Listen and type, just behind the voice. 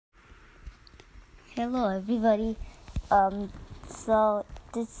Hello everybody. So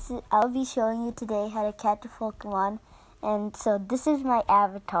I'll be showing you today how to catch a Pokemon, and so this is my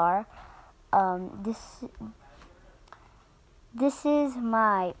avatar. This is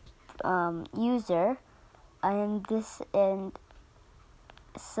my user, and this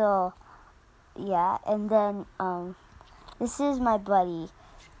is my buddy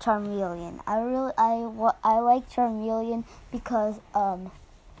Charmeleon. I like Charmeleon because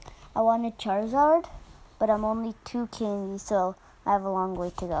I wanted Charizard, but I'm only 2 candies, so I have a long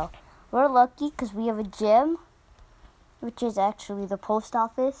way to go. We're lucky because we have a gym, which is actually the post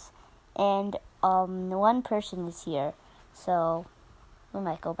office, and one person is here, so we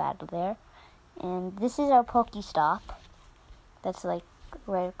might go battle there. And this is our Pokestop. That's like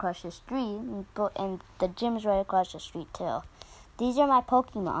right across the street, and the gym's right across the street too. These are my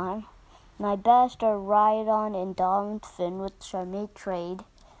Pokemon. My best are Rhydon and Dolphin, which I may trade.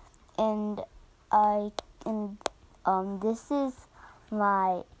 And this is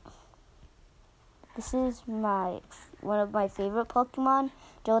my one of my favorite Pokemon,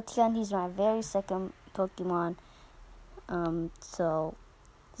 Jolteon. He's my very second Pokemon. So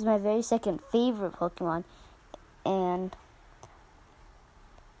this is my very second favorite Pokemon, and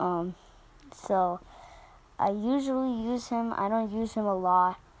so I usually use him. I don't use him a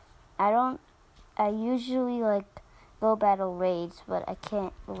lot. I usually go battle raids, but I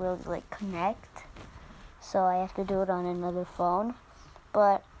can't really connect, so I have to do it on another phone.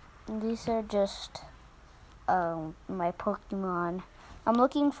 But these are just my Pokemon. I'm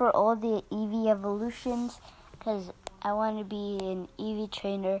looking for all the EV evolutions because I want to be an EV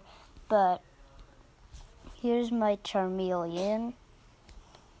trainer. But here's my Charmeleon.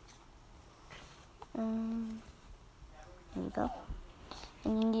 There you go.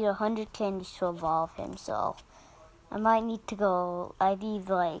 And you need 100 candies to evolve him, so I might need to go. I need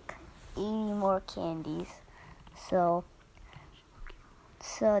 80 more candies. So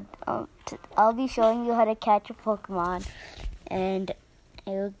I'll be showing you how to catch a Pokemon, and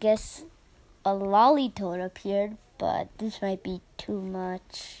I guess a Lolitoad appeared, but this might be too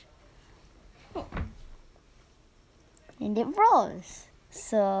much. And it froze.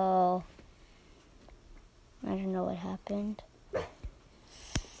 So I don't know what happened.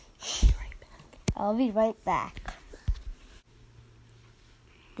 I'll be right back.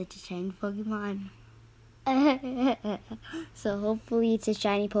 That's a shiny Pokemon. So hopefully it's a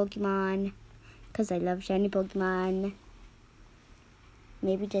shiny Pokemon, because I love shiny Pokemon.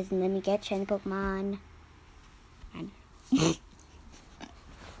 Maybe it doesn't let me get shiny Pokemon.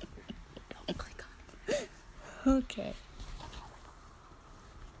 Okay.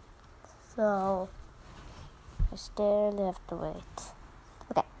 So I still have to wait.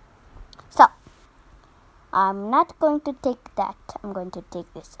 Okay. So I'm not going to take that. I'm going to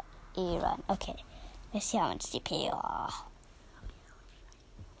take this A-Run. Okay. Let's see how much CPU.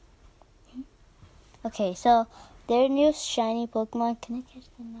 Okay, so their new shiny Pokemon. Can I catch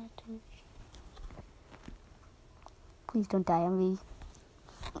them now too? Please don't die on me.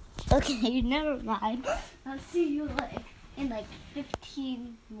 Okay, never mind. I'll see you in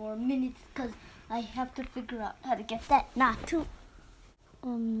 15 more minutes, because I have to figure out how to get that Natu.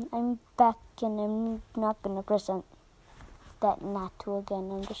 I'm back, and I'm not gonna present that Natu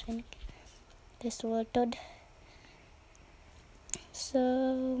again. I'm just gonna get this sorted.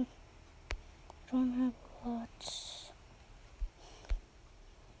 So I don't have lots.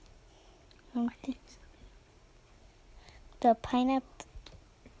 The pineapple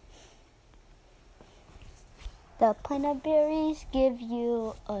berries give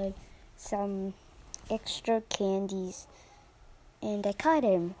you some extra candies, and I caught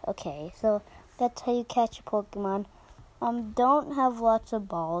him. Okay, so that's how you catch a Pokemon. Don't have lots of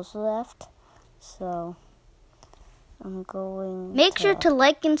balls left, so I'm going. Make sure to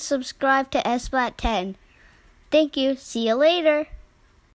like and subscribe to SSplat10. Thank you. See you later.